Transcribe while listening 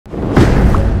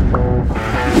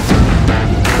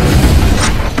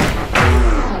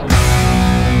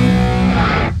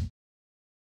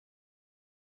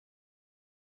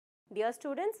Dear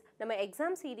students, நம்ம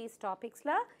exam series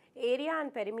topicsல area and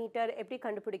perimeter எப்படி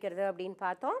கண்டுபிடிக்கிறது அப்படினு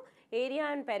பார்த்தோம். Area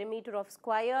and perimeter of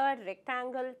square,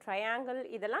 rectangle, triangle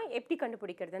இதெல்லாம் எப்படி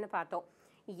கண்டுபிடிக்கிறதுன்னு பார்த்தோம்.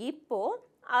 இப்போ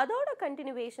அதோட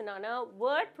continuation ஆன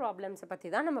word problems பத்தி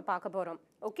தான் நம்ம பார்க்க போறோம்.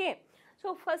 Okay?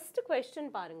 So first question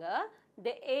பாருங்க.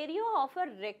 The area of a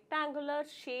rectangular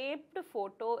shaped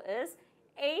photo is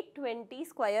 820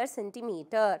 square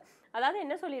centimeter. அதாவது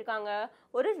என்ன சொல்லியிருக்காங்க,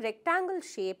 ஒரு ரெக்டாங்கிள்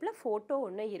ஷேப்பில் ஃபோட்டோ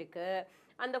ஒன்று இருக்குது.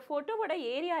 அந்த ஃபோட்டோவோட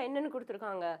ஏரியா என்னன்னு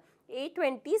கொடுத்துருக்காங்க,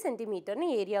 820 சென்டிமீட்டர்னு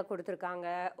ஏரியா கொடுத்துருக்காங்க.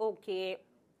 ஓகே,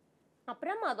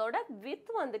 அப்புறம் அதோட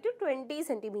வித் வந்துட்டு 20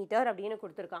 சென்டிமீட்டர் அப்படின்னு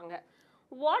கொடுத்துருக்காங்க.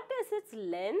 What is it's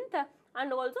length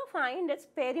and also find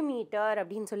it's perimeter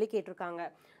அப்படின்னு சொல்லி கேட்டிருக்காங்க.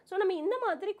 ஸோ நம்ம இந்த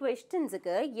மாதிரி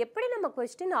கொஸ்டின்ஸுக்கு எப்படி நம்ம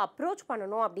கொஸ்டின் அப்ரோச்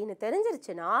பண்ணணும் அப்படின்னு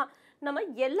தெரிஞ்சிருச்சுன்னா நம்ம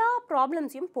எல்லா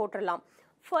ப்ராப்ளம்ஸையும் போட்டுடலாம்.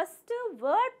 ஃபஸ்ட்டு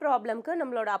வேர்ட் ப்ராப்ளம்க்கு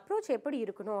நம்மளோட அப்ரோச் எப்படி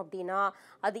இருக்கணும் அப்படின்னா,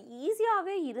 அது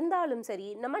ஈஸியாகவே இருந்தாலும் சரி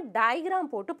நம்ம டயக்ராம்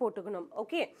போட்டுக்கணும்.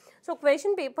 ஓகே, ஸோ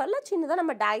கொஷின் பேப்பரில் சின்னதாக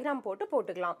நம்ம டயக்ராம்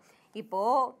போட்டுக்கலாம்.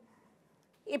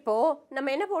 இப்போது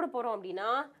நம்ம என்ன போட போகிறோம் அப்படின்னா,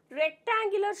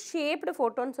 ரெக்டாங்குலர் ஷேப்டு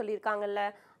ஃபோட்டோன்னு சொல்லியிருக்காங்கல்ல,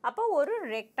 அப்போ ஒரு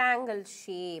ரெக்டாங்கிள்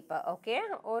ஷேப். ஓகே,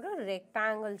 ஒரு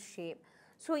ரெக்டாங்கிள் ஷேப்.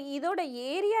 ஸோ இதோட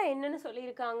ஏரியா என்னன்னு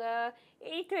சொல்லியிருக்காங்க,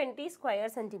 820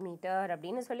 ஸ்கொயர் சென்டிமீட்டர்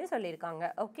அப்படின்னு சொல்லியிருக்காங்க.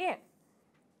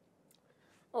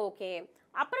 ஓகே,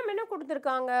 அப்புறம் என்ன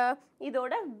கொடுத்துருக்காங்க,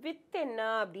 இதோட வித் என்ன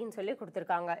அப்படின்னு சொல்லி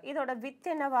கொடுத்துருக்காங்க. இதோட வித்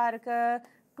என்னவா இருக்கு,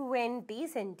 20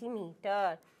 சென்டிமீட்டர்.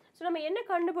 ஸோ நம்ம என்ன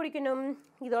கண்டுபிடிக்கணும்,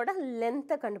 இதோட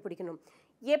லென்த்தை கண்டுபிடிக்கணும்.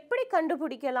 எப்படி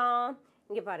கண்டுபிடிக்கலாம்,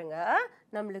 இங்கே பாருங்க,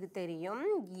 நம்மளுக்கு தெரியும்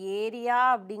ஏரியா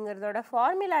அப்படிங்கிறதோட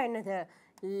ஃபார்முலா என்னது,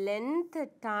 லென்த்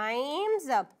டைம்ஸ்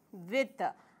வித்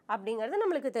அப்படிங்கிறது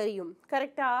நம்மளுக்கு தெரியும்.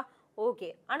 கரெக்டா?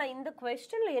 ஓகே, ஆனால் இந்த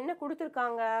கொஸ்டினில் என்ன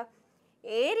கொடுத்துருக்காங்க,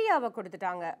 ஏரியாவை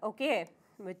கொடுத்துட்டாங்க. Okay,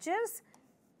 which is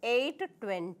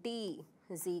 820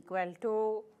 is equal to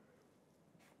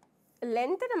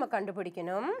length நம்ம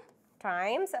கண்டுபிடிக்கணும்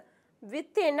times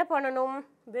width என்ன பண்ணணும்,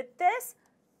 width is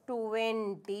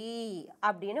 20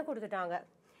 அப்படின்னு கொடுத்துட்டாங்க.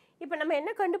 இப்போ நம்ம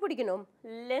என்ன கண்டுபிடிக்கணும்,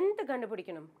 லென்த்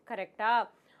கண்டுபிடிக்கணும். கரெக்டா?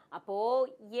 அப்போது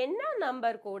என்ன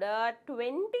நம்பர் கூட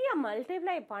 20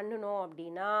 மல்டிப்ளை பண்ணணும்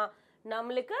அப்படின்னா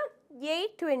நம்மளுக்கு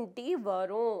 820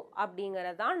 வரும்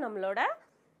அப்படிங்கிறதான் நம்மளோட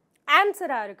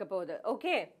ஆன்சராக இருக்க போகுது.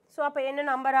 ஓகே, ஸோ அப்போ என்ன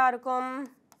நம்பராக இருக்கும்,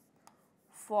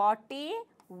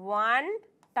 41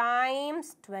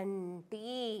 டைம்ஸ்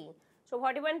 20. ஸோ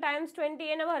 41 டைம்ஸ் 20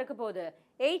 என்னவா இருக்க போகுது,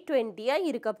 820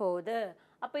 இருக்க போகுது.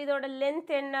 அப்போ இதோட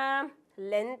லென்த் என்ன,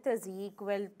 length is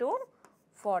equal to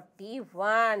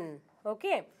 41.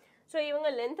 Okay, so இவங்க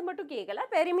லென்த் மட்டும் கேட்கல,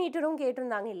 பெரிமீட்டரும்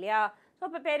கேட்டிருந்தாங்க இல்லையா. ஸோ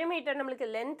இப்போ பெரிமீட்டர் நம்மளுக்கு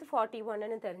லென்த்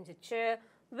 41ன்னு தெரிஞ்சிச்சு,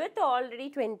 வித் ஆல்ரெடி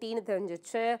 20ன்னு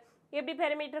தெரிஞ்சிச்சு. எப்படி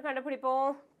பெரிமீட்டர் கண்டுபிடிப்போம்,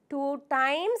 2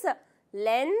 டைம்ஸ்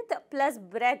லென்த் ப்ளஸ்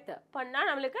பிரெத் பண்ணால்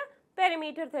நம்மளுக்கு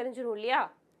பெரிமீட்டர் தெரிஞ்சிடும் இல்லையா.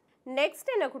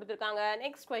 நெக்ஸ்ட் என்ன கொடுத்துருக்காங்க,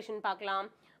 நெக்ஸ்ட் கொஸ்டின் பார்க்கலாம்.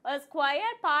 A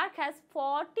square park has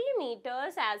 40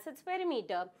 meters as its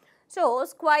perimeter. So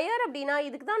square அப்படின்னா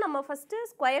இதுக்கு தான் நம்ம ஃபஸ்ட்டு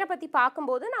ஸ்கொயரை பற்றி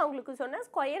பார்க்கும்போது நான் உங்களுக்கு சொன்னேன்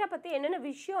ஸ்கொயரை பற்றி என்னென்ன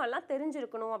விஷயம் எல்லாம்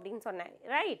தெரிஞ்சிருக்கணும் அப்படின்னு சொன்னேன்.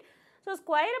 ரைட்? ஸோ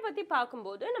ஸ்கொயரை பற்றி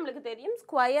பார்க்கும்போது நம்மளுக்கு தெரியும்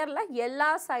ஸ்கொயரில் எல்லா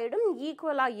சைடும்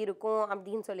ஈக்குவலாக இருக்கும்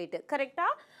அப்படின்னு சொல்லிட்டு.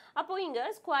 கரெக்டாக? அப்போது இங்கே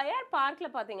ஸ்கொயர்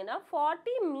பார்க்கில் பார்த்தீங்கன்னா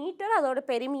 40 மீட்டர் அதோட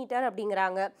பெரிமீட்டர்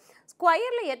அப்படிங்கிறாங்க.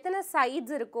 ஸ்கொயரில் எத்தனை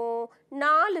சைட்ஸ் இருக்கும்,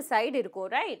 4 சைடு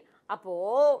இருக்கும். ரைட்?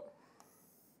 அப்போது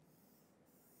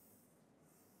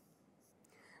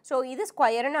ஸோ இது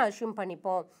ஸ்கொயர்னு அஷ்யூம்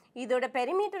பண்ணிப்போம். இதோட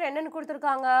பெரிமீட்டர் என்னென்னு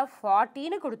கொடுத்துருக்காங்க,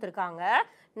 40ன்னு கொடுத்துருக்காங்க.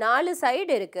 4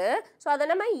 சைடு இருக்குது. ஸோ அதை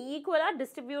நம்ம ஈக்குவலாக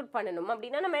டிஸ்ட்ரிபியூட் பண்ணணும்.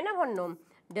 அப்படின்னா நம்ம என்ன பண்ணணும்,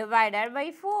 டிவைடட் பை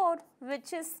 4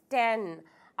 விச் இஸ் 10.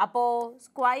 அப்போது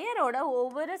ஸ்கொயரோட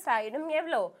ஒவ்வொரு சைடும்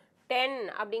எவ்வளோ, 10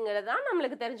 அப்படிங்கிறது தான்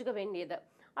நம்மளுக்கு தெரிஞ்சுக்க வேண்டியது.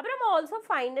 அப்புறம் also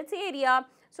find it's area.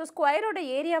 So ஸ்கொயரோட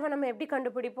ஏரியாவை நம்ம எப்படி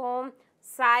கண்டுபிடிப்போம்,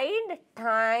 side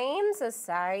times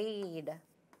side.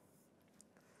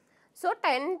 So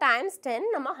 10 times 10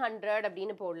 நம்ம 100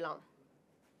 அப்படின்னு போடலாம்.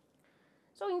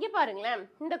 ஸோ இங்கே பாருங்களேன்,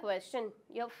 இந்த question,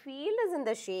 your field is in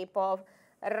the shape of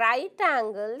right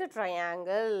angled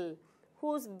triangle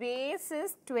whose base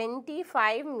is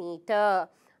 25 meter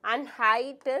and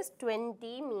height is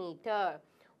 20 meter.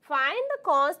 Find the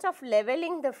cost of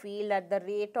leveling the field at the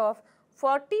rate of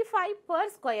 45 per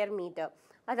square meter.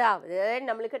 அதாவது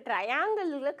நம்மளுக்கு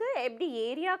ட்ரையாங்கிளுக்கு எப்படி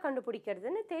area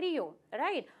கண்டுபிடிக்கிறதுன்னு தெரியும்.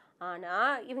 Right?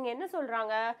 ஆனால் இவங்க என்ன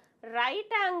சொல்கிறாங்க,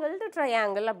 right angled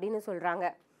triangle அப்படின்னு சொல்கிறாங்க.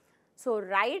 ஸோ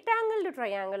ரைட் ஆங்கிள்டு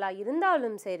ட்ரையாங்கிளாக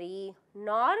இருந்தாலும் சரி,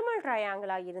 நார்மல்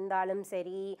ட்ரையாங்கிளாக இருந்தாலும்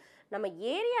சரி, நம்ம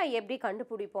ஏரியா எப்படி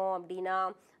கண்டுபிடிப்போம் அப்படின்னா,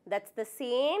 that's the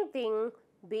same thing,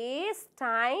 base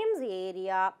times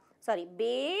area, sorry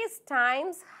base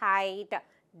times height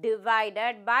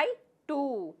divided by 2.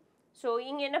 So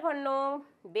இங்கே என்ன பண்ணணும்,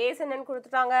 பேஸ் என்னன்னு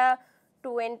கொடுத்துட்டாங்க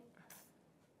 20.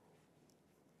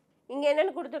 இங்கே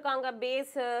என்னென்னு கொடுத்துருக்காங்க,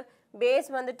 பேஸ்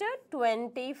வந்துட்டு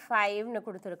 25ன்னு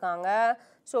கொடுத்துருக்காங்க.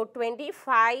 ஸோ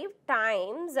 25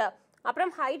 டைம்ஸ்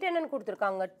அப்புறம் ஹைட் என்னென்னு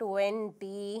கொடுத்துருக்காங்க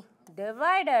 20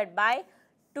 டிவைடட் பை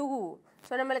 2.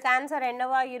 ஸோ நம்மளுக்கு ஆன்சர்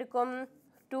என்னவா இருக்கும்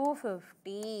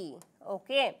 250.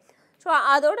 ஓகே, ஸோ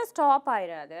அதோட ஸ்டாப்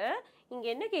ஆயிடாது. இங்கே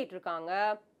என்ன கேட்டிருக்காங்க,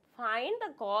 find the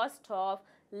cost of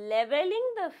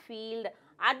levelling the field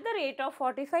at the rate of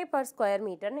 45 per square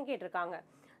meterன்னு கேட்டிருக்காங்க.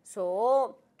 ஸோ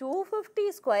 250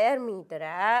 ஸ்கொயர்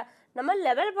மீட்டரை நம்ம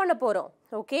லெவல் பண்ண போகிறோம்.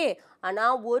 ஓகே,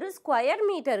 ஆனால் ஒரு ஸ்கொயர்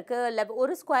மீட்டருக்கு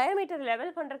ஒரு ஸ்கொயர் மீட்டர்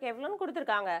லெவல் பண்ணுறதுக்கு எவ்வளோன்னு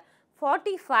கொடுத்துருக்காங்க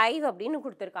 45 அப்படின்னு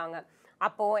கொடுத்துருக்காங்க.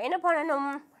 அப்போது என்ன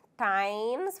பண்ணணும்,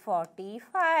 டைம்ஸ்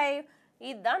 45.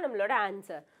 இதுதான் நம்மளோட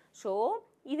ஆன்சர். ஸோ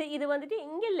இது வந்துட்டு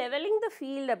இங்கே லெவலிங் த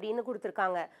ஃபீல்டு அப்படின்னு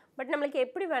கொடுத்துருக்காங்க. பட் நம்மளுக்கு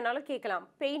எப்படி வேணாலும் கேட்கலாம்,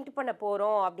 பெயிண்ட் பண்ண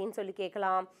போகிறோம் அப்படின்னு சொல்லி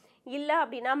கேட்கலாம், இல்லை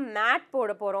அப்படின்னா மேட்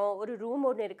போட போகிறோம், ஒரு ரூம்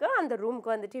ஒன்று இருக்குது, அந்த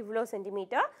ரூமுக்கு வந்துட்டு இவ்வளோ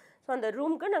சென்டிமீட்டர், ஸோ அந்த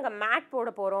ரூமுக்கு நாங்கள் மேட் போட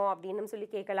போகிறோம் அப்படின்னு சொல்லி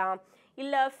கேட்கலாம்,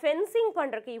 இல்லை ஃபென்சிங்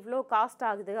பண்ணுறதுக்கு இவ்வளோ காஸ்ட்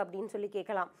ஆகுது அப்படின்னு சொல்லி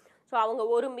கேட்கலாம். ஸோ அவங்க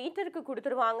 1 மீட்டருக்கு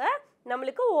கொடுத்துருவாங்க,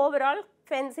 நம்மளுக்கு ஓவரால்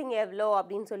ஃபென்சிங் எவ்வளோ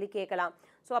அப்படின்னு சொல்லி கேட்கலாம்.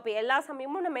 ஸோ அப்போ எல்லா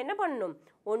சமயமும் நம்ம என்ன பண்ணணும்,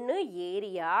 ஒன்று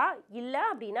ஏரியா இல்லை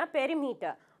அப்படின்னா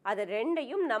பெரிமீட்டர், அது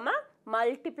ரெண்டையும் நம்ம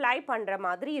மல்டிப்ளை பண்ணுற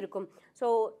மாதிரி இருக்கும். ஸோ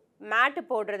மேட்டு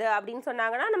போடுறது அப்படின்னு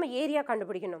சொன்னாங்கன்னா நம்ம ஏரியா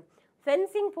கண்டுபிடிக்கணும்,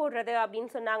 ஃபென்சிங் போடுறது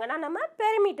அப்படின்னு சொன்னாங்கன்னா நம்ம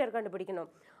பெரிமீட்டர்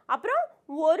கண்டுபிடிக்கணும், அப்புறம்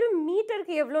 1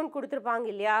 மீட்டருக்கு எவ்வளோன்னு கொடுத்துருப்பாங்க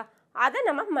இல்லையா, அதை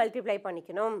நம்ம மல்டிப்ளை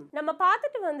பண்ணிக்கணும். நம்ம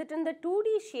பார்த்துட்டு வந்துட்டு இந்த 2D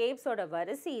ஷேப்ஸோட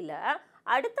வரிசையில்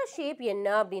அடுத்த ஷேப் என்ன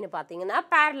அப்படின்னு பார்த்தீங்கன்னா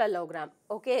பேரலலோகிராம்.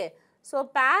 ஓகே, ஸோ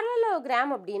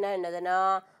பேரலலோகிராம் அப்படின்னா என்னதுன்னா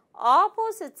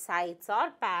ஆப்போசிட் சைட்ஸ்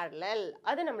ஆர் பேரலல்,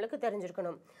 அது நம்மளுக்கு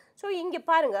தெரிஞ்சிருக்கணும். ஸோ இங்கே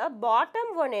பாருங்கள்,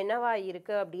 பாட்டம் ஒன் என்னவா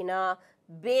இருக்குது அப்படின்னா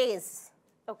பேஸ்.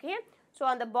 ஓகே, ஸோ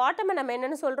அந்த பாட்டமை நம்ம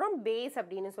என்னென்னு சொல்கிறோம், பேஸ்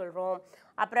அப்படின்னு சொல்கிறோம்.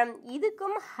 அப்புறம்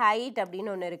இதுக்கும் ஹைட்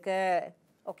அப்படின்னு ஒன்று இருக்குது.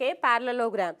 Okay,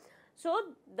 பேரலலோகிராம். So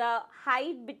the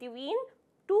height between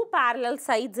 2 parallel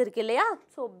sides இருக்கு இல்லையா,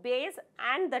 so base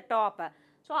and the top,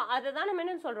 so அதை தான் நம்ம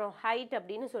என்னென்னு சொல்கிறோம், ஹைட்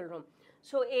அப்படின்னு சொல்கிறோம்.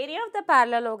 ஸோ ஏரியா ஆஃப் த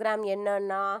பேரலலோகிராம்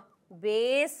என்னன்னா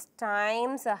base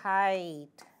times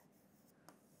height.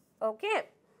 Okay,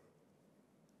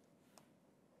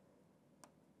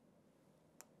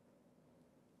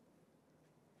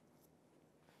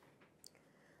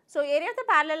 so area of the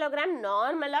பேரலலோகிராம்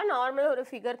நார்மலாக ஒரு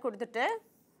ஃபிகர் கொடுத்துட்டு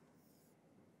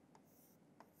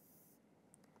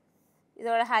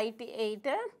இதோட ஹைட்டு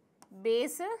 8,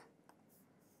 பேஸு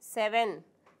 7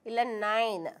 இல்லை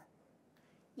 9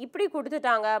 இப்படி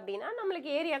கொடுத்துட்டாங்க அப்படின்னா நம்மளுக்கு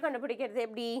ஏரியா கண்டுபிடிக்கிறது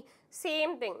எப்படி,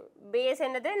 சேம் திங், பேஸ்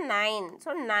என்னது 9, ஸோ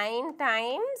 9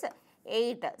 டைம்ஸ்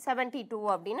 8 72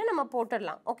 அப்படின்னு நம்ம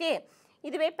போட்டுடலாம். ஓகே,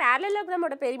 இதுவே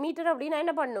பேரலலோகிராமோட பெரிமீட்டர் அப்படின்னா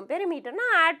என்ன பண்ணணும், பெரிமீட்டர்னா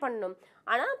ஆட் பண்ணணும்.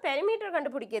 ஆனால் பெரிமீட்டர்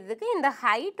கண்டுபிடிக்கிறதுக்கு இந்த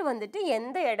ஹைட் வந்துட்டு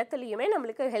எந்த இடத்துலையுமே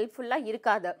நம்மளுக்கு ஹெல்ப்ஃபுல்லாக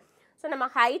இருக்காது. ஸோ நம்ம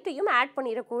ஹைட்டையும் ஆட்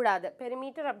பண்ணிடக்கூடாது.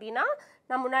 பெரிமீட்டர் அப்படின்னா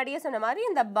நான் முன்னாடியே சொன்ன மாதிரி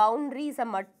இந்த பவுண்ட்ரிஸை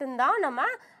மட்டும்தான் நம்ம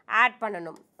ஆட்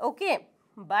பண்ணணும். ஓகே,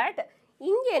 பட்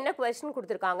இங்கே என்ன கொஸ்டின்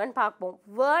கொடுத்துருக்காங்கன்னு பார்ப்போம்.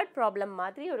 வேர்ட் ப்ராப்ளம்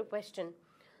மாதிரி ஒரு question.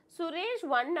 Suresh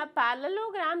won a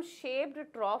parallelogram shaped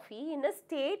trophy in a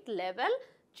state level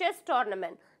chess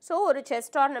tournament. So ஒரு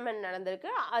செஸ் டோர்னமெண்ட்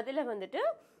நடந்திருக்கு, அதில் வந்துட்டு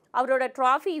அவரோட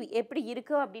ட்ராஃபி எப்படி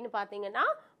இருக்குது அப்படின்னு பார்த்தீங்கன்னா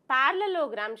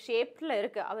parallelogram ஷேப்பில்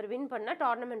இருக்குது. அவர் வின் பண்ண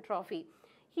tournament trophy.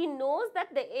 He knows that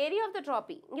the area of the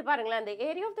trophy, இங்கே பாருங்களேன், அந்த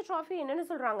ஏரியா ஆஃப் த ட்ராஃபி என்னென்னு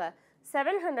சொல்கிறாங்க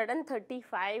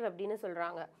 735 அப்படின்னு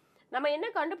சொல்கிறாங்க. நம்ம என்ன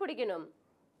கண்டுபிடிக்கணும்,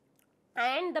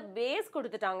 அண்ட் த பேஸ்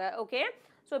கொடுத்துட்டாங்க. ஓகே,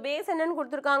 ஸோ பேஸ் என்னன்னு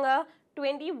கொடுத்துருக்காங்க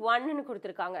 21ன்னு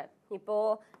கொடுத்துருக்காங்க.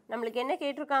 இப்போது நம்மளுக்கு என்ன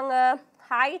கேட்டிருக்காங்க,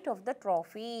 height of the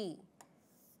trophy.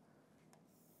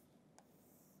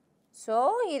 So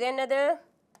இது என்னது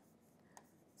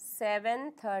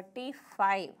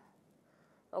 735.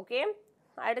 ஓகே,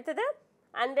 அடுத்தது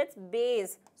and its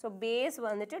base, so base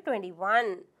வந்துட்டு 21.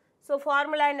 so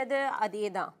formula என்னது, அதே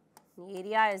தான்,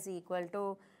 area is equal to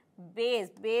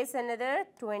base என்னது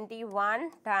 21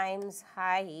 times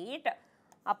height.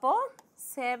 அப்போ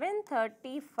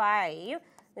 735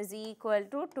 is equal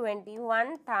to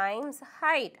 21 times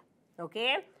height. Okay,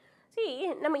 see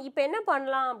நம்ம இப்போ என்ன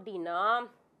பண்ணலாம் அப்படின்னா,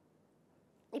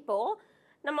 இப்போது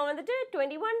நம்ம வந்துட்டு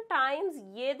 21 டைம்ஸ்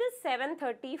எது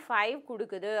 735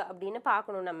 கொடுக்குது அப்படின்னு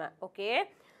பார்க்கணும் நம்ம. ஓகே,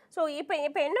 ஸோ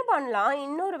இப்போ என்ன பண்ணலாம்,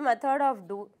 இன்னொரு மெத்தட் ஆஃப்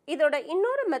இதோட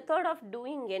இன்னொரு மெத்தட் ஆஃப்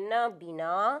டூயிங் என்ன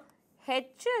அப்படின்னா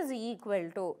h is equal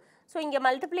to, so இங்கே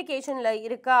மல்டிப்ளிகேஷனில்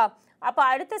இருக்கா, அப்போ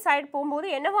அடுத்த சைடு போகும்போது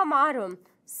என்னவா மாறும்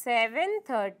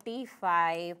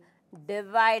 735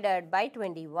 divided by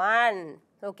 21.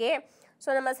 ஓகே, ஸோ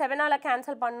நம்ம 7ஆல்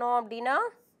கேன்சல் பண்ணோம் அப்படின்னா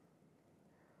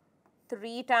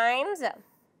 3 times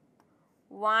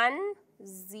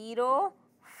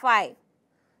 105.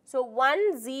 So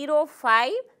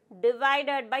 105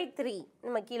 divided by 3.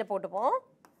 நம்ம கீழே போட்டுப்போம்.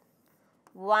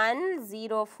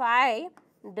 105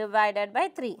 divided by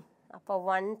 3. அப்போ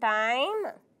 1 time,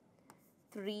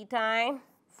 3 time,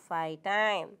 5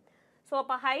 time. ஸோ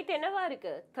அப்போ ஹைட் என்னவா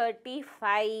இருக்கு?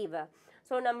 35.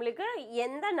 ஸோ நம்மளுக்கு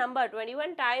எந்த நம்பர்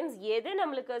 21 டைம்ஸ் எது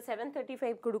நம்மளுக்கு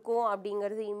 735 கொடுக்கும்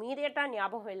அப்படிங்கிறது இமீடியட்டாக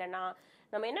ஞாபகம் இல்லைன்னா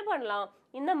நம்ம என்ன பண்ணலாம்?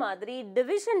 இந்த மாதிரி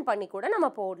டிவிஷன் பண்ணி கூட நம்ம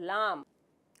போடலாம்.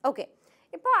 ஓகே,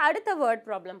 இப்போ அடுத்த வேர்ட்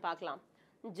ப்ராப்ளம் பார்க்கலாம்.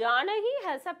 Janaki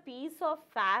has a piece of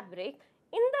fabric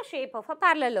in the shape of a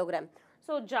parallelogram.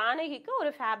 So ஜானகிக்கு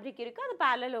ஒரு ஃபேப்ரிக் இருக்குது, அது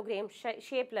parallelogram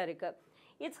ஷேப்பில் இருக்குது.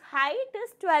 It's height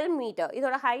is 12 metre.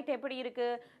 இதோட ஹைட் எப்படி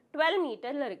இருக்குது? 12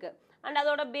 மீட்டரில் இருக்குது. அண்ட்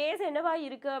அதோட பேஸ் என்னவா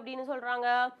இருக்குது அப்படின்னு சொல்கிறாங்க?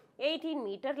 18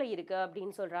 மீட்டரில் இருக்குது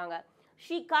அப்படின்னு சொல்கிறாங்க.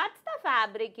 She cuts the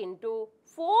fabric into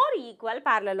 4 equal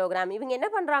parallelogram. இவங்க என்ன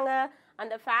பண்ணுறாங்க?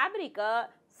 அந்த ஃபேப்ரிக்கை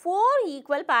 4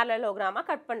 ஈக்குவல் parallelogram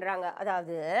கட் பண்ணுறாங்க.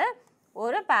 அதாவது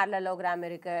ஒரு parallelogram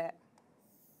இருக்குது,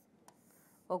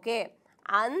 ஓகே,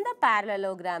 அந்த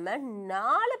parallelogram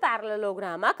 4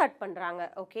 parallelogram கட் பண்ணுறாங்க.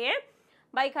 Okay,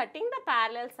 by cutting the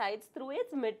parallel sides through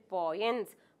its midpoints,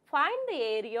 find the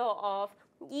area of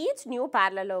each new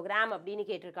parallelogram அப்படின்னு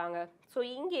கேட்டிருக்காங்க. ஸோ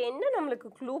இங்கே என்ன நம்மளுக்கு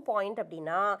க்ளூ பாயிண்ட்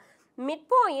அப்படின்னா மிட்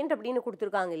பாயிண்ட் அப்படின்னு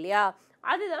கொடுத்துருக்காங்க இல்லையா,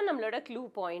 அதுதான் நம்மளோட க்ளூ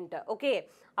பாயிண்ட். ஓகே,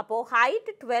 அப்போது ஹைட்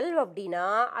 12 அப்படின்னா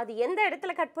அது எந்த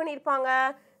இடத்துல கட் பண்ணியிருப்பாங்க?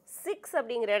 6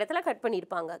 அப்படிங்கிற இடத்துல கட்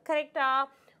பண்ணியிருப்பாங்க. கரெக்டா?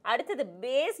 அடுத்தது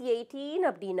பேஸ் 18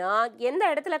 அப்படின்னா எந்த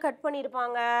இடத்துல கட்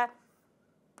பண்ணியிருப்பாங்க?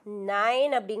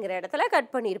 9 அப்படிங்கிற இடத்துல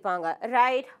கட் பண்ணியிருப்பாங்க.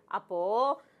 ரைட்?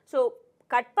 அப்போது ஸோ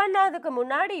கட் பண்ணாததுக்கு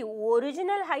முன்னாடி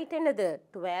ஒரிஜினல் ஹைட் என்னது?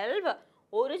 12.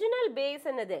 ஒரிஜினல் பேஸ்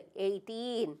என்னது?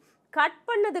 18. கட்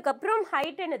பண்ணதுக்கப்புறம்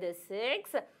ஹைட் என்னது?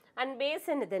 6 அண்ட் பேஸ்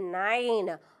என்னது?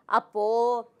 9.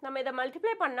 அப்போது நம்ம இதை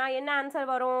மல்டிப்ளை பண்ணால் என்ன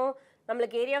ஆன்சர் வரும்?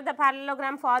 நம்மளுக்கு area of the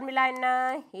parallelogram formula என்ன?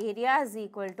 Area is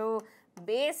equal to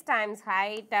base times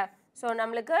height. So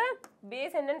நம்மளுக்கு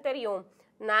பேஸ் என்னன்னு தெரியும்?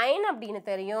 9 அப்படின்னு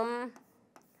தெரியும்.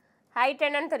 ஹைட்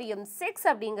என்னன்னு தெரியும்? 6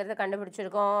 அப்படிங்கிறத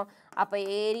கண்டுபிடிச்சிருக்கோம். அப்போ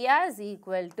area is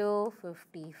equal to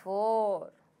 54.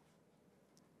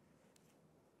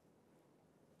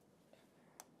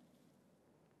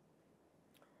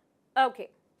 Okay,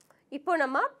 இப்போ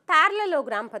நம்ம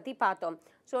parallelogram பற்றி பார்த்தோம்.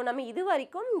 ஸோ நம்ம இது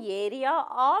வரைக்கும் area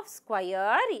of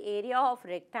square, area of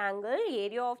rectangle,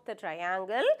 area of the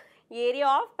triangle, area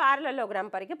of parallelogram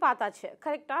வரைக்கும் பார்த்தாச்சு.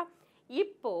 கரெக்டாக?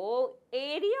 இப்போது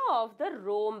ஏரியா ஆஃப் த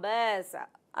ரோம்பஸ்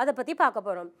அதை பற்றி பார்க்க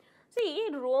போகிறோம். சரி,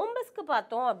 ரோம்பஸ்க்கு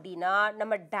பார்த்தோம் அப்படின்னா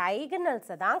நம்ம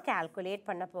டயகனல்ஸை தான் கால்குலேட்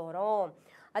பண்ண போகிறோம்.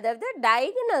 அதாவது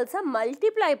டயகனல்ஸை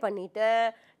மல்டிப்ளை பண்ணிவிட்டு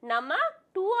நம்ம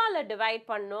 2ஆல் டிவைட்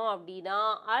பண்ணோம் அப்படின்னா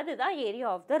அதுதான் area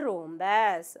of the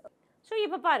rhombus. So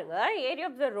இப்போ பாருங்கள், ஏரியா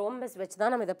ஆஃப் த ரோம்பஸ் வச்சு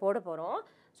தான் நம்ம இதை போட போகிறோம்.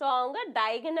 ஸோ அவங்க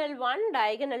diagonal 1,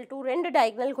 diagonal 2 2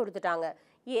 diagonal கொடுத்துட்டாங்க.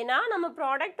 ஏன்னா நம்ம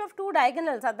ப்ராடக்ட் ஆஃப் 2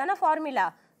 diagonals அதுதானே ஃபார்முலா.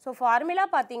 ஸோ ஃபார்முலா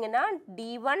பார்த்தீங்கன்னா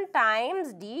d1 times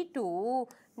d2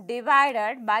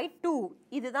 divided by 2.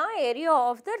 இதுதான் area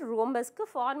of the ரோம்பஸ்க்கு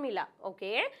formula.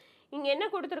 Okay, இங்கே என்ன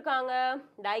கொடுத்துருக்காங்க?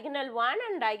 diagonal 1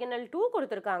 and diagonal 2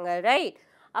 கொடுத்துருக்காங்க. ரைட்?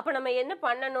 அப்போ நம்ம என்ன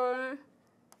பண்ணணும்?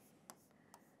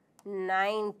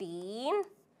 19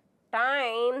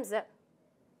 times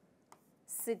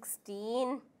 16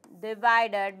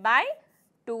 divided by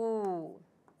 2.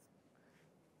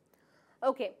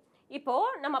 ஓகே, இப்போ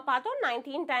நம்ம பார்த்தோம்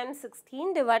 19 times 16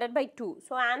 divided by 2.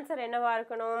 So answer என்னவா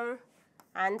இருக்கணும்?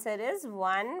 Answer is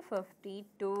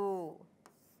 152.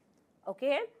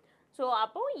 ஓகே, ஸோ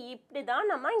அப்போ இப்படி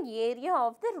தான் நம்ம ஏரியா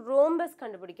ஆஃப் த ரோம்பஸ்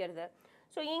கண்டுபிடிக்கிறது.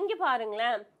 ஸோ இங்கே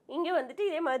பாருங்களேன், இங்கே வந்துட்டு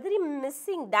இதே மாதிரி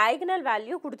மிஸ்ஸிங் டயகனல்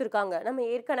வேல்யூ கொடுத்துருக்காங்க. நம்ம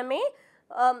ஏற்கனவே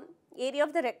ஏரியா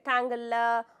ஆஃப் த ரெக்டாங்கிளில்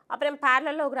அப்புறம்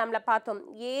parallelogramல பார்த்தோம்.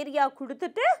 ஏரியா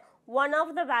கொடுத்துட்டு ஒன்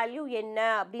ஆஃப் த வேல்யூ என்ன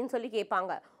அப்படின்னு சொல்லி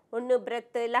கேட்பாங்க. ஒன்று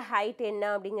பிரெத்து இல்லை ஹைட் என்ன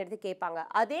அப்படிங்கிறது கேட்பாங்க.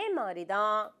 அதே மாதிரி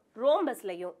தான்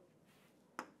ரோம்பஸ்லையும்.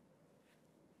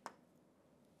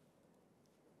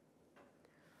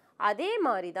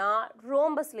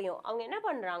 அவங்க என்ன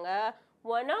பண்ணுறாங்க?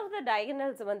 ஒன் ஆஃப் த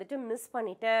டயகனல்ஸ் வந்துட்டு மிஸ்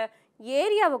பண்ணிவிட்டு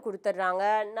ஏரியாவை கொடுத்துட்றாங்க.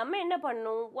 நம்ம என்ன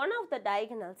பண்ணணும்? ஒன் ஆஃப் த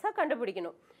டயகனல்ஸை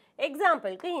கண்டுபிடிக்கணும்.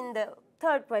 எக்ஸாம்பிளுக்கு இந்த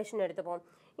தேர்ட் கொஸ்டின் எடுத்துப்போம்.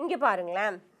 இங்கே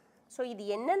பாருங்களேன். ஸோ இது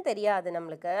என்னன்னு தெரியாது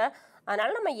நம்மளுக்கு,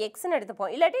 அதனால் நம்ம எக்ஸ்ன்னு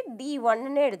எடுத்துப்போம், இல்லாட்டி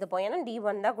d1ன்னு எடுத்துப்போம். ஏன்னா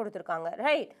d1 தான் கொடுத்துருக்காங்க.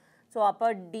 ரைட்? ஸோ அப்போ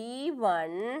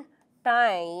d1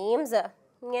 டைம்ஸ்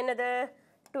என்னது?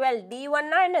 12.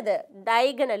 d1னா என்னது?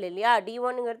 டயகனல் இல்லையா?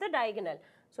 d1ங்கிறது diagonal.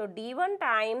 So d1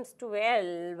 times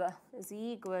 12 is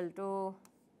equal to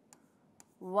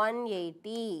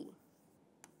 180.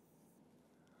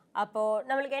 அப்போது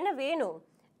நம்மளுக்கு என்ன வேணும்?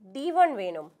 d1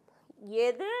 வேணும்.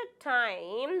 எது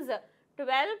டைம்ஸ்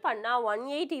 12 பண்ணால்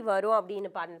 180 வரும் அப்படின்னு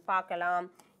பார்க்கலாம்.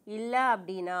 இல்லை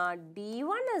அப்படின்னா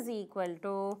D1 is equal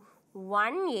to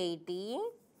 180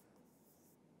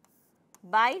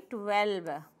 by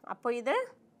 12. அப்போ இது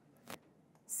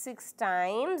 6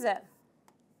 times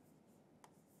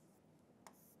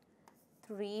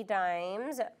 3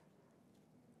 times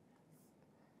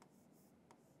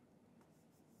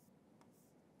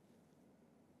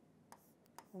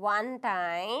 1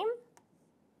 time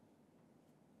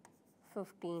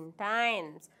 15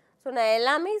 times. So நான்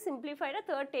எல்லாமே சிம்பிளிஃபைடாக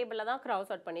தேர்ட் டேபிளில் தான் க்ராஸ்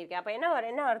அவுட் பண்ணியிருக்கேன். அப்போ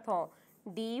என்ன அர்த்தம்?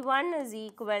 D1 is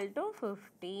equal to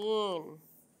 15.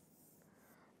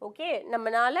 Okay,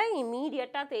 நம்மளால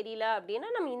இமீடியட்டாக தெரியல அப்படின்னா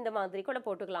நம்ம இந்த மாதிரி கூட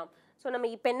போட்டுக்கலாம். ஸோ நம்ம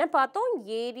இப்போ என்ன பார்த்தோம்?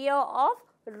 ஏரியா ஆஃப்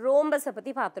ரோம்பஸை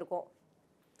பற்றி பார்த்துருக்கோம்.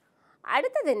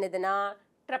 அடுத்தது என்னதுன்னா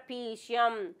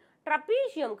ட்ரபீஷியம்.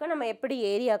 ட்ரபீஷியம்க்கு நம்ம எப்படி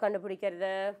ஏரியா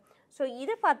கண்டுபிடிக்கிறது? ஸோ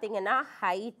இது பார்த்தீங்கன்னா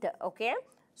height. Okay,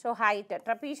 so height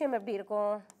trapezium எப்படி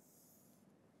இருக்கும்?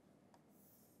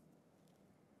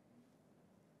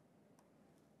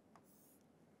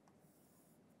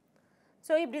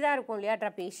 ஸோ இப்படி தான் இருக்கும் இல்லையா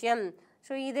ட்ரபீஷியம்.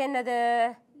 ஸோ இது என்னது?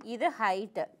 இது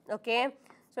ஹைட்டு. ஓகே,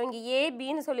 ஸோ இங்கே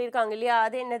ஏபின்னு சொல்லியிருக்காங்க இல்லையா,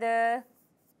 அது என்னது?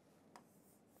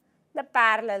 இந்த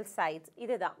parallel sides.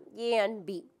 இதுதான் A and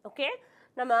B. ஓகே,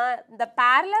 நம்ம இந்த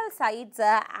parallel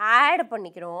sides-ஐ ஆட்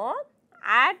பண்ணிக்கிறோம்.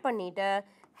 ஆட் பண்ணிவிட்டு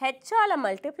ஹெச்ஆல்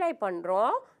மல்டிப்ளை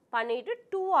பண்ணுறோம், பண்ணிவிட்டு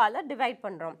 2ஆல் டிவைட்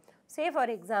பண்ணுறோம். சே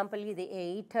ஃபார் எக்ஸாம்பிள் இது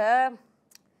 8,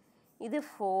 இது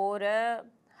 4,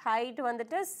 ஹைட்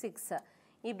வந்துட்டு 6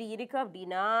 இப்படி இருக்கு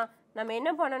அப்படின்னா நம்ம என்ன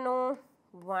பண்ணணும்?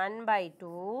 1/2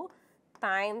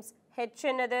 டைம்ஸ் ஹெச்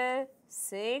என்னது?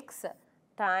 6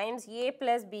 times A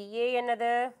plus B. A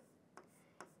என்னது?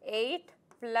 8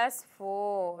 plus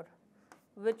 4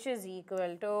 which is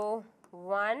equal to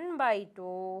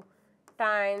 1/2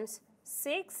 times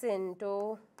 6 into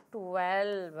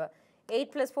 12.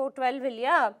 8 plus 4 12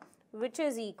 இல்லையா, which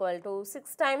is equal to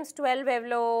 6 times 12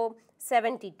 எவ்வளோ?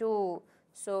 72.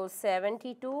 So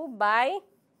 72 by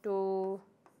 2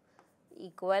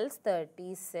 equals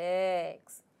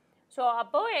 36. So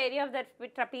அப்போ area of the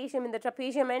trapezium, இந்த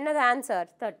trapezium என்னது ஆன்சர்?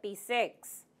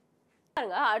 36.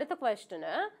 அடுத்த question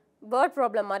வேர்ட்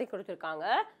ப்ராப்ளம் மாதிரி கொடுத்துருக்காங்க.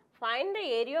 Find the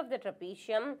area of the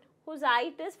trapezium whose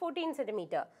height is 14 cm.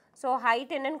 So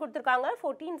height என்னன்னு கொடுத்துருக்காங்க?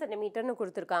 14 cm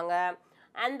கொடுத்துருக்காங்க.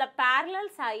 And the parallel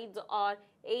sides are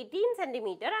 18 cm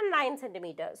and 9 cm.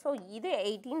 So இது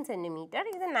 18 cm,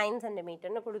 இது 9 cm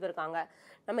கொடுத்துருக்காங்க.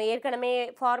 நம்ம ஏற்கனவே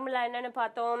ஃபார்முலா என்னன்னு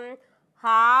பார்த்தோம்?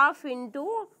 half into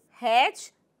h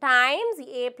times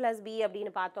a plus b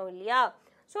அப்படின்னு பார்த்தோம் இல்லையா.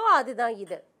 ஸோ அதுதான்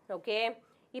இது. ஓகே,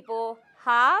 இப்போது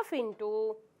half into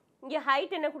இங்கே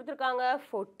ஹைட் என்ன கொடுத்துருக்காங்க?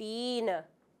 14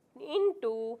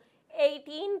 into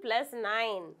 18 plus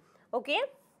 9. ஓகே,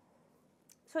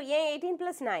 ஸோ ஏன் 18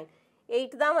 plus 9?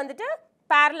 8 தான் வந்துட்டு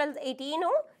parallel,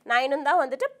 18ம் 9ம் தான்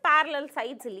வந்துட்டு parallel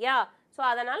sides இல்லையா. ஸோ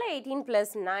அதனால் 18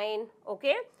 plus 9.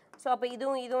 ஓகே, ஸோ அப்போ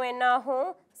இதுவும் என்ன ஆகும்?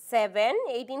 7.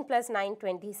 18 plus 9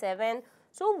 27.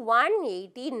 ஸோ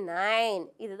 189.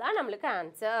 இதுதான் நம்மளுக்கு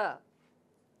ஆன்சர்.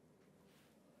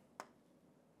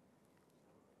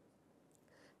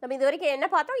 நம்ம இது வரைக்கும் என்ன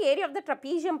பார்த்தோம்? ஏரியா ஆஃப் த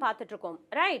ட்ரபீசியம் பார்த்துட்ருக்கோம்,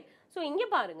 ரைட். ஸோ இங்கே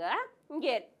பாருங்கள்,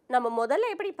 இங்கே நம்ம முதல்ல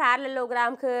எப்படி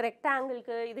பேரலோகிராம்க்கு,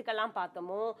 ரெக்டாங்கிள்க்கு இதுக்கெல்லாம்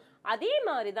பார்த்தோமோ அதே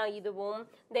மாதிரி தான் இதுவும்.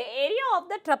 இந்த ஏரியா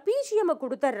ஆஃப் த ட்ரபீசியமை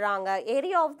கொடுத்துட்றாங்க,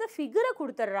 ஏரியா ஆஃப் த ஃபிகரை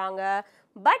கொடுத்துட்றாங்க,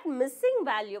 பட் மிஸ்ஸிங்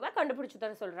வேல்யூவை கண்டுபிடிச்சி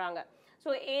தர சொல்கிறாங்க. So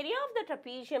area of the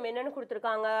trapezium என்னென்னு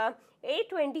கொடுத்துருக்காங்க?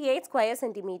 828 ஸ்கொயர்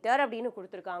சென்டிமீட்டர் அப்படின்னு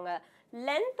கொடுத்துருக்காங்க.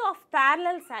 Length of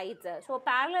parallel sides. So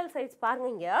parallel sides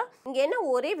பாருங்க, இங்கே என்ன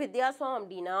ஒரே வித்தியாசம்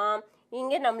அப்படின்னா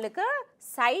இங்கே நம்மளுக்கு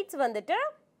சைட்ஸ் வந்துட்டு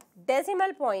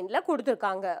டெசிமல் பாயிண்டில்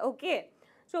கொடுத்துருக்காங்க. ஓகே,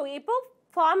 ஸோ இப்போ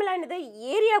ஃபார்முலா என்னது?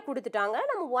 ஏரியா கொடுத்துட்டாங்க.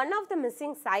 நம்ம ஒன் ஆஃப் த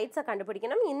மிஸ்ஸிங் சைட்ஸை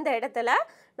கண்டுபிடிக்கணும். இந்த இடத்துல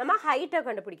நம்ம ஹைட்டை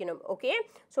கண்டுபிடிக்கணும். ஓகே,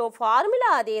 ஸோ ஃபார்முலா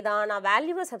அதே தான், நான்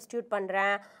வேல்யூவை சப்ஸ்டியூட்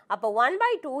பண்ணுறேன். அப்போ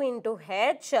 1/2 into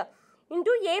h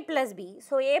into a plus b.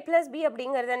 So a plus b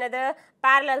அப்படிங்கிறது என்னது?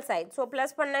 parallel side. ஸோ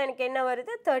ப்ளஸ் பண்ணால் எனக்கு என்ன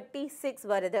வருது? 36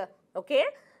 வருது. Okay,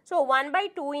 so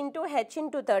 1/2 into h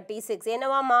into 36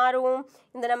 என்னவா மாறும்?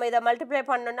 இந்த நம்ம இதை மல்டிப்ளை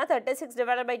பண்ணோம்னா 36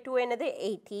 divided by 2 என்னது?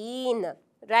 18,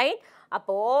 ரைட்.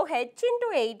 அப்போது h into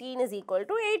 18 is equal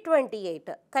to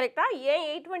 828. கரெக்டாக? ஏன்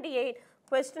 828?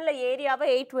 கொஸ்டினில் ஏரியாவை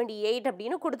 828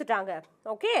 அப்படின்னு கொடுத்துட்டாங்க.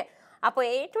 ஓகே, அப்போ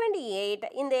 828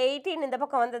 இந்த 18 இந்த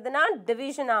பக்கம் வந்ததுன்னா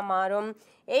டிவிஷனாக மாறும்.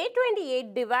 828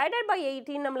 divided by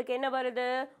 18 நம்மளுக்கு என்ன வருது?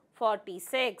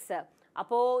 46.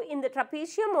 அப்போது இந்த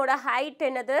ட்ரபீசியமோட ஹைட்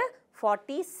என்னது?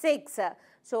 46.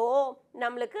 ஸோ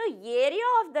நம்மளுக்கு ஏரியா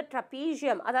ஆஃப் த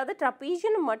ட்ரபீசியம், அதாவது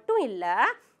ட்ரபீசியம் மட்டும் இல்லை,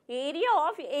 ஏரியா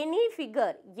ஆஃப் எனி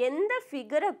ஃபிகர், எந்த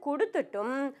ஃபிகரை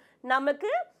கொடுத்துட்டும்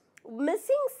நமக்கு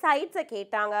மிஸ்ஸிங் சைட்ஸை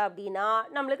கேட்டாங்க அப்படின்னா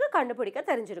நம்மளுக்கு கண்டுபிடிக்க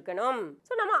தெரிஞ்சிருக்கணும்.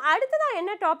 ஸோ நம்ம அடுத்ததாக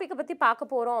என்ன டாப்பிக்கை பற்றி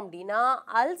பார்க்க போகிறோம் அப்படின்னா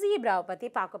அல்ஜீப்ராவை பற்றி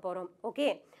பார்க்க போகிறோம். ஓகே,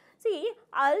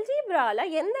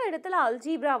 அல்ஜீப்ராவில் எந்த இடத்துல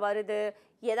அல்ஜீப்ரா வருது,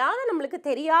 ஏதாவது நம்மளுக்கு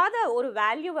தெரியாத ஒரு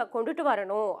வேல்யூவை கொண்டுட்டு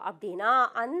வரணும் அப்படின்னா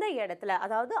அந்த இடத்துல,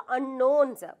 அதாவது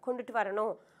அன்னோன்ஸை கொண்டுட்டு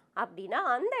வரணும் அப்படின்னா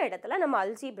அந்த இடத்துல நம்ம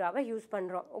அல்ஜீப்ராவை யூஸ்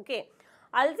பண்ணுறோம். ஓகே,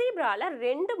 அல்ஜீப்ராவில்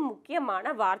 2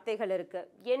 முக்கியமான வார்த்தைகள் இருக்குது.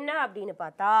 என்ன அப்படின்னு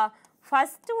பார்த்தா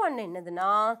ஃபர்ஸ்ட் ஒன் என்னதுன்னா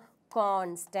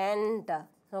கான்ஸ்டன்ட்.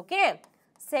 ஓகே,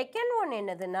 செகண்ட் ஒன்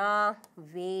என்னதுன்னா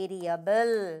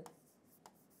variable.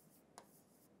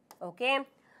 Okay,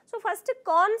 so first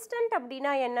constant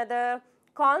அப்படின்னா என்னது?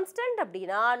 கான்ஸ்டன்ட்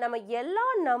அப்படின்னா நம்ம எல்லா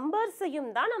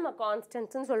நம்பர்ஸையும் தான் நம்ம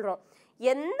கான்ஸ்டன்ட்ஸ்ன்னு சொல்கிறோம்.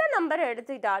 எந்த நம்பரை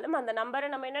எடுத்துக்கிட்டாலும் அந்த நம்பரை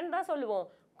நம்ம என்னென்னு தான் சொல்லுவோம்?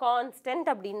 கான்ஸ்டன்ட்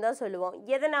அப்படின்னு தான் சொல்லுவோம்.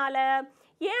 எதனால்?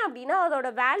 ஏன் அப்படின்னா அதோட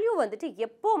வேல்யூ வந்துட்டு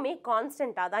எப்போவுமே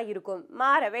கான்ஸ்டண்ட்டாக தான் இருக்கும்,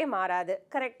 மாறவே மாறாது.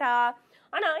 கரெக்டா?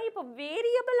 ஆனால் இப்போ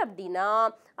வேரியபிள் அப்படின்னா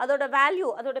அதோட வேல்யூ,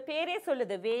 அதோட பேரே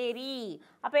சொல்லுது வேரி.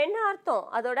 அப்போ என்ன அர்த்தம்?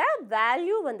 அதோட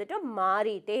வேல்யூ வந்துட்டு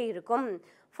மாறிட்டே இருக்கும்.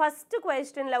 ஃபஸ்ட்டு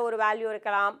கொஸ்டினில் ஒரு வேல்யூ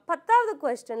இருக்கலாம், 10வது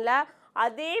கொஸ்டினில்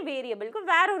அதே வேரியபிளுக்கு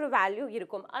வேற ஒரு வேல்யூ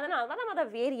இருக்கும். அதனால தான் நம்ம அதை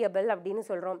வேரியபிள் அப்படின்னு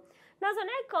சொல்கிறோம். நான்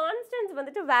சொன்னேன் கான்ஸ்டன்ட்ஸ்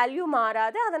வந்துட்டு வேல்யூ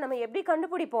மாறாது, அதை நம்ம எப்படி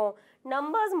கண்டுபிடிப்போம்?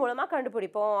 நம்பர்ஸ் மூலமாக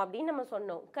கண்டுபிடிப்போம் அப்படின்னு நம்ம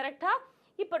சொன்னோம். கரெக்டாக?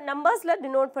 இப்போ நம்பர்ஸில்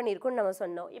டினோட் பண்ணியிருக்கோன்னு நம்ம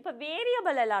சொன்னோம். இப்போ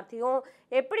வேரியபிள் எல்லாத்தையும்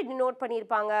எப்படி டினோட்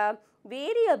பண்ணியிருப்பாங்க?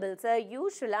 வேரியபிள்ஸை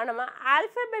யூஸ்வலாக நம்ம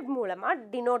ஆல்ஃபபெட் மூலமாக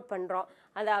டினோட் பண்ணுறோம்.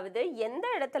 அதாவது எந்த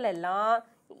இடத்துலலாம்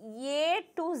ஏ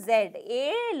டு ஜெட்,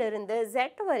 ஏலேருந்து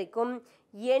ஜெட் வரைக்கும்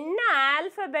என்ன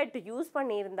ஆல்ஃபபெட் யூஸ்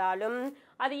பண்ணியிருந்தாலும்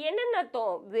அது என்னென்னு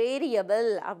அர்த்தம்? வேரியபிள்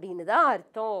அப்படின்னு தான்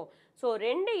அர்த்தம். ஸோ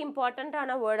 2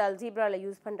 இம்பார்ட்டண்ட்டான வேர்டு அல்ஜீப்ராவில்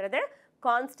யூஸ் பண்ணுறது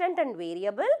கான்ஸ்டன்ட் அண்ட்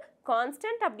வேரியபிள்.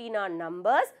 கான்ஸ்டன்ட் அப்படின்னா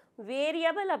நம்பர்ஸ்,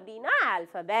 வேரியபிள் அப்படின்னா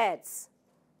ஆல்ஃபபெட்ஸ்.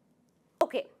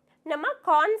 ஓகே, நம்ம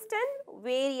கான்ஸ்டன்ட்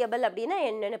வேரியபிள் அப்படின்னா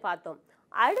என்னன்னு பார்த்தோம்.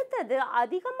 அடுத்தது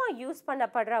அதிகமாக யூஸ்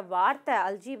பண்ணப்படுற வார்த்தை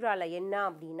அல்ஜீப்ராவில் என்ன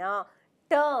அப்படின்னா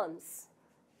டேர்ம்ஸ்.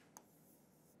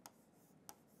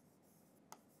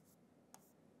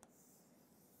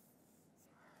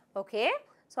 ஓகே,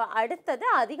 ஸோ அடுத்தது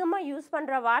அதிகமாக யூஸ்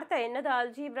பண்ணுற வார்த்தை என்னது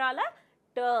அல்ஜீப்ராவில்?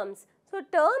 டேர்ம்ஸ். ஸோ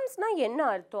டேர்ம்ஸ்னால் என்ன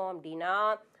அர்த்தம் அப்படின்னா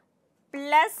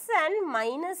ப்ளஸ் அண்ட்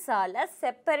மைனஸால்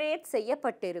செப்பரேட்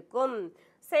செய்யப்பட்டிருக்கும்.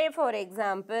 Say for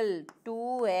example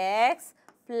 2x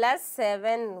 +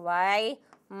 7y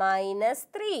 -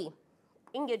 3.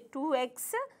 இங்கே 2x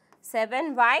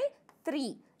 7y 3.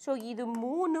 ஸோ இது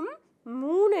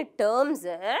 3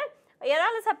 டேர்ம்ஸு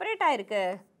எதால் செப்பரேட் ஆகிருக்கு?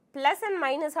 ப்ளஸ் அண்ட்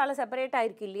மைனஸால் செப்பரேட்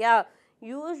ஆகிருக்கு இல்லையா?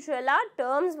 யூஸ்வலாக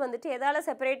டேர்ம்ஸ் வந்துட்டு எதால்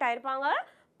செப்பரேட் ஆகிருப்பாங்க?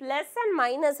 Plus and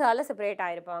மைனஸால் separate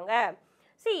ஆகிருப்பாங்க.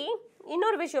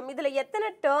 இன்னொரு விஷயம், இதில் எத்தனை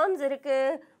டேர்ம்ஸ்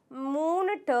இருக்குது?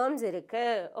 3 டேர்ம்ஸ்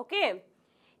இருக்குது. ஓகே,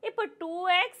 இப்போ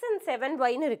 2x and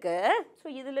 7yன்னு இருக்குது. ஸோ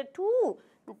இதில்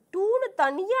 2ன்னு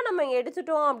தனியாக நம்ம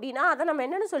எடுத்துட்டோம் அப்படின்னா அதை நம்ம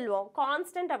என்னென்னு சொல்லுவோம்?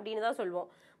 கான்ஸ்டன்ட் அப்படின்னு தான் சொல்லுவோம்.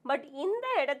 பட் இந்த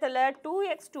இடத்துல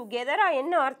 2x டுகெதராக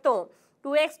என்ன அர்த்தம்?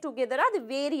 2x டுகெதராக அது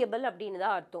வேரியபிள் அப்படின்னு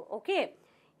தான் அர்த்தம். ஓகே,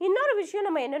 இன்னொரு விஷயம்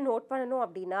நம்ம என்ன நோட் பண்ணணும்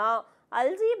அப்படின்னா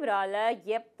அல்ஜீப்ராவில்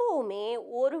எப்போவுமே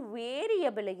ஒரு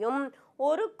வேரியபிளையும்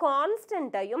ஒரு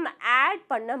கான்ஸ்டன்ட்டையும் ஆட்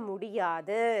பண்ண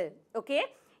முடியாது. ஓகே,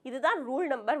 இதுதான் ரூல்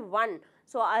நம்பர் 1.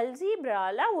 ஸோ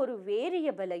அல்ஜீப்ராவில் ஒரு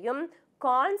வேரியபிளையும்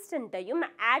கான்ஸ்டன்ட்டையும்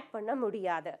ஆட் பண்ண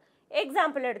முடியாது.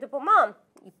 எக்ஸாம்பிள் எடுத்துப்போமா?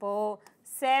 இப்போது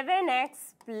 7x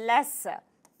 +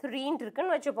 3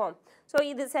 இருக்குன்னு வச்சுப்போம். ஸோ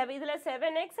இதில்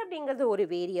 7x அப்படிங்கிறது ஒரு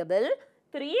வேரியபிள்,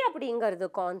 3 அப்படிங்கிறது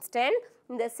கான்ஸ்டன்ட்.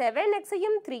 இந்த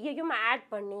 7xையும் 3ஐயும் ஆட்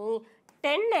பண்ணி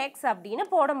 10x அப்படின்னு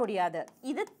போட முடியாது.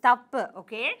 இது தப்பு.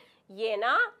 ஓகே,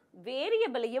 ஏன்னா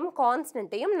வேரியபிளையும்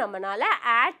கான்ஸ்டன்ட்டையும் நம்மளால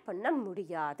ஆட் பண்ண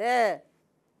முடியாது.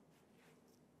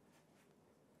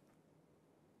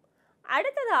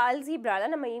 அடுத்தது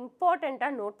அல்ஜீப்ராவில் நம்ம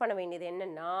இம்பார்ட்டண்ட்டாக நோட் பண்ண வேண்டியது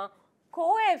என்னென்னா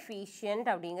கோஎஃபிஷியன்ட்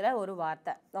அப்படிங்கிற ஒரு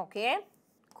வார்த்தை. Okay,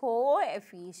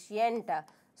 coefficient.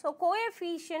 ஸோ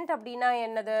கோஎஃபிஷியன்ட் அப்படின்னா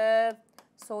என்னது?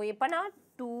 ஸோ இப்போ நான்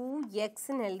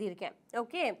 2xன்னு எழுதியிருக்கேன்.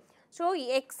 ஓகே, ஸோ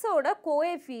எக்ஸோட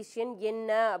கோஎஃபிஷியன்ட்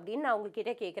என்ன அப்படின்னு நான்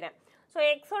உங்ககிட்ட கேட்குறேன். ஸோ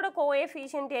எக்ஸோட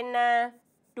கோஎஃபிஷியன்ட் என்ன?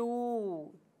 2.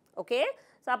 ஓகே,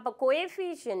 ஸோ அப்போ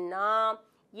கோஎஃபிஷியன்ட்னா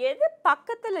எது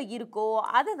பக்கத்தில் இருக்கோ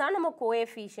அதுதான் நம்ம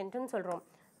கோஎஃபிஷியன்ட்னு சொல்கிறோம்.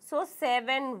 ஸோ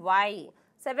 7y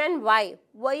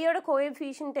ஒய்யோட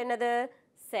கோஎஃபிஷியன்ட் என்னது?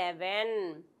 7.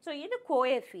 ஸோ இது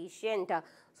கோஎஃபிஷியன்ட்.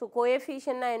 ஸோ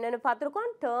கோஎஃபிஷியன்ட்னா என்னென்னு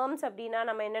பார்த்துருக்கோம், டேர்ம்ஸ் அப்படின்னா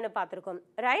நம்ம என்னென்னு பார்த்துருக்கோம்,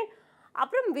 ரைட்?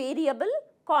 அப்புறம் வேரியபிள்,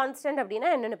 கான்ஸ்டன்ட் அப்படின்னா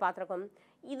என்னென்னு பார்த்துருக்கோம்.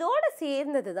 இதோட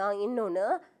சேர்ந்தது தான் இன்னொன்று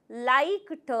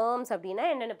லைக் டேர்ம்ஸ் அப்படின்னா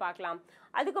என்னென்னு பார்க்கலாம்.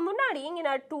 அதுக்கு முன்னாடி இங்கே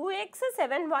நான் 2x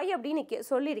 7y அப்படின்னு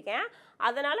சொல்லியிருக்கேன்.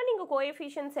 அதனால் நீங்கள்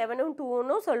கோஎஃபிஷியன்ட் 7ம்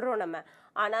 2ன்னு சொல்கிறோம் நம்ம.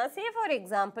 ஆனால் சே ஃபார்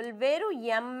எக்ஸாம்பிள் வெறும்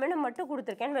எம்னு மட்டும்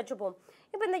கொடுத்துருக்கேன்னு வச்சுப்போம்.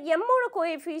 இப்போ இந்த எம்மோட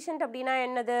கோஎஃபிஷியன்ட் அப்படின்னா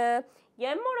என்னது?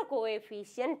 எம்மோட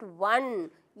கோஎஃபிஷியன்ட் 1.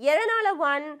 எதனால்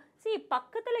 1? சரி,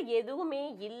 பக்கத்தில் எதுவுமே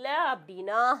இல்லை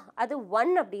அப்படின்னா அது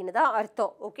 1 அப்படின்னு தான்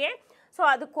அர்த்தம். ஓகே, ஸோ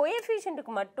அது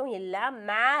கோஎஃபிஷியன்ட்டுக்கு மட்டும் இல்லை,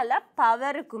 மேலே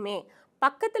பவருக்குமே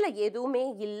பக்கத்தில் எதுவுமே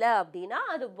இல்லை அப்படின்னா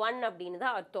அது 1 அப்படின்னு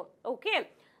தான் அர்த்தம். ஓகே,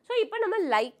 ஸோ இப்போ நம்ம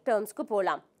லைக் டேர்ம்ஸ்க்கு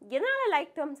போகலாம். எதனால்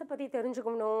லைக் டேர்ம்ஸை பற்றி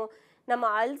தெரிஞ்சுக்கணும்? நம்ம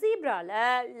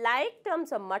அல்ஜீப்ராவில் லைக்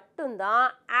டேர்ம்ஸை மட்டும்தான்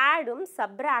ஆடும்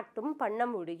சப்ராக்டும் பண்ண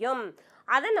முடியும்.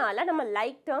 அதனால் நம்ம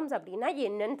லைக் டேர்ம்ஸ் அப்படின்னா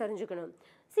என்னன்னு தெரிஞ்சுக்கணும்.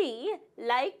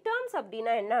 லைக் டேர்ம்ஸ்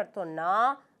அப்படின்னா என்ன அர்த்தம்னா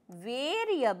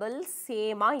வேரியபிள்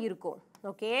சேமாக இருக்கும்.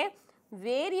 ஓகே,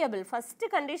 வேரியபிள்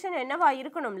ஃபஸ்ட்டு கண்டிஷன் என்னவா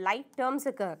இருக்கணும்? லைக்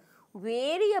டேர்ம்ஸுக்கு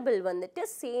வேரியபிள் வந்துட்டு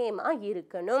சேமாக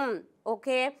இருக்கணும்.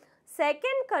 ஓகே,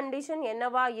 செகண்ட் கண்டிஷன்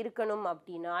என்னவா இருக்கணும்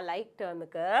அப்படின்னா லைக்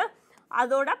டேர்முக்கு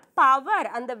அதோட பவர்,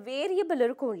 அந்த வேரியபிள்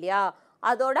இருக்கும் இல்லையா,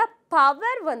 அதோட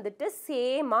பவர் வந்துட்டு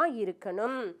சேமாக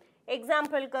இருக்கணும்.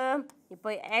 எக்ஸாம்பிளுக்கு இப்போ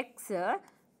X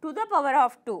to the power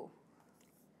of 2,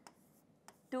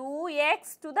 2x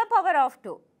to the power of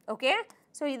 2. Okay,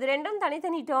 so இது ரெண்டும்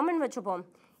தனித்தனி டேர்ம்னு வச்சுப்போம்.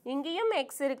 இங்கேயும்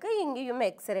எக்ஸ் இருக்குது, இங்கேயும்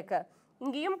எக்ஸ் இருக்குது,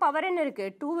 இங்கேயும் பவர்னு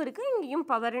இருக்குது 2 இருக்குது, இங்கேயும்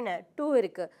பவர்னு 2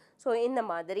 இருக்குது. ஸோ இந்த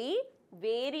மாதிரி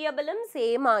வேரியபிளும்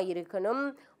சேமாக இருக்கணும்,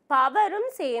 பவரும்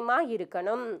சேமாக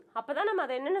இருக்கணும். அப்போ தான் நம்ம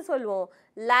அதை என்னென்னு சொல்லுவோம்?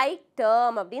 லைக்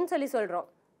டேர்ம் அப்படின்னு சொல்கிறோம்.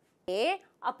 ஓகே,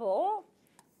 அப்போது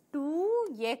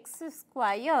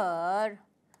 2x²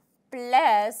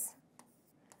 ப்ளஸ்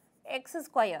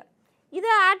x².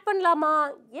 இதை ஆட் பண்ணலாமா?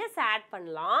 எஸ், ஆட்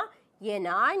பண்ணலாம்.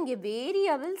 ஏன்னா இங்கே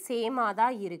வேரியபிள் சேமாக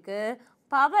தான் இருக்குது,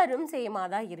 பவரும்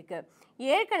சேமாக தான் இருக்குது.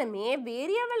 ஏற்கனவே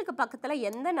வேரியபிளுக்கு பக்கத்தில்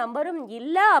எந்த நம்பரும்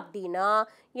இல்லை அப்படின்னா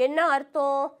என்ன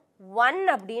அர்த்தம்? 1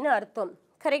 அப்படின்னு அர்த்தம்.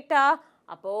 கரெக்டா?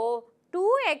 அப்போது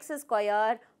 2x²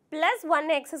 ப்ளஸ்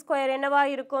 1x² என்னவா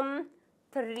இருக்கும்?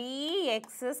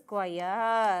 3x².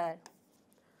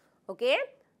 ஓகே,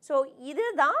 ஸோ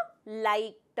இதுதான்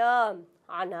லைக் டேர்ம்.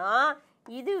 ஆனால்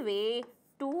இதுவே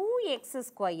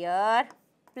 2x²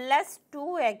 ப்ளஸ்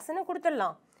 2xன்னு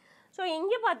கொடுத்துடலாம். ஸோ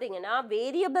இங்கே பார்த்தீங்கன்னா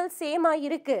வேரியபிள் சேமாக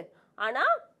இருக்குது,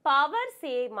 ஆனால் பவர்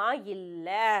சேமாக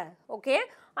இல்லை. ஓகே,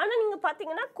 ஆனால் நீங்கள்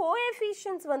பார்த்தீங்கன்னா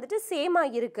கோஎஃபிஷியன்ட்ஸ் வந்துட்டு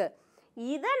சேமாக இருக்குது.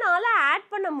 இதனால் ஆட்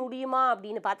பண்ண முடியுமா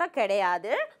அப்படின்னு பார்த்தா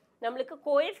கிடையாது. நம்மளுக்கு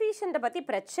கோஎஃபிஷியண்ட்டை பற்றி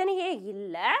பிரச்சனையே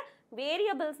இல்லை,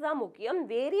 வேரியபிள்ஸ் தான் முக்கியம்.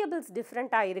 வேரியபிள்ஸ்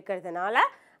டிஃப்ரெண்ட்டாக இருக்கிறதுனால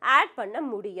ஆட் பண்ண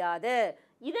முடியாது.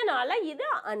 இதனால் இது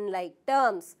அன்லைக்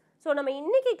டேர்ம்ஸ். ஸோ நம்ம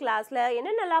இன்றைக்கி கிளாஸில்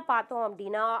என்னென்னலாம் பார்த்தோம்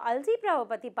அப்படின்னா அல்ஜீப்ராவை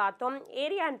பற்றி பார்த்தோம்,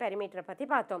 ஏரியா அண்ட் பெரிமீட்டரை பற்றி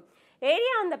பார்த்தோம்.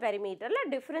 ஏரியா அந்த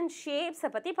பெரிமீட்டரில் டிஃப்ரெண்ட் ஷேப்ஸை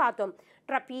பற்றி பார்த்தோம்.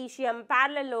 ட்ரபீஷியம்,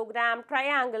 பேரலலோகிராம்,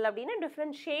 ட்ரையாங்கிள் அப்படின்னு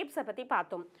டிஃப்ரெண்ட் ஷேப்ஸை பற்றி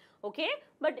பார்த்தோம். ஓகே,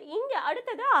 பட் இங்கே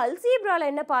அடுத்தது அல்ஜீப்ராவில்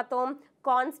என்ன பார்த்தோம்?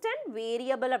 கான்ஸ்டன்ட்,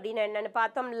 வேரியபிள் அப்படின்னு என்னென்னு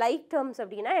பார்த்தோம், லைக் டேர்ம்ஸ்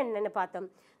அப்படின்னா என்னென்னு பார்த்தோம்.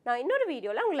 நான் இன்னொரு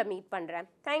வீடியோவில் உங்களை மீட் பண்ணுறேன்.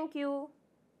 தேங்க்யூ.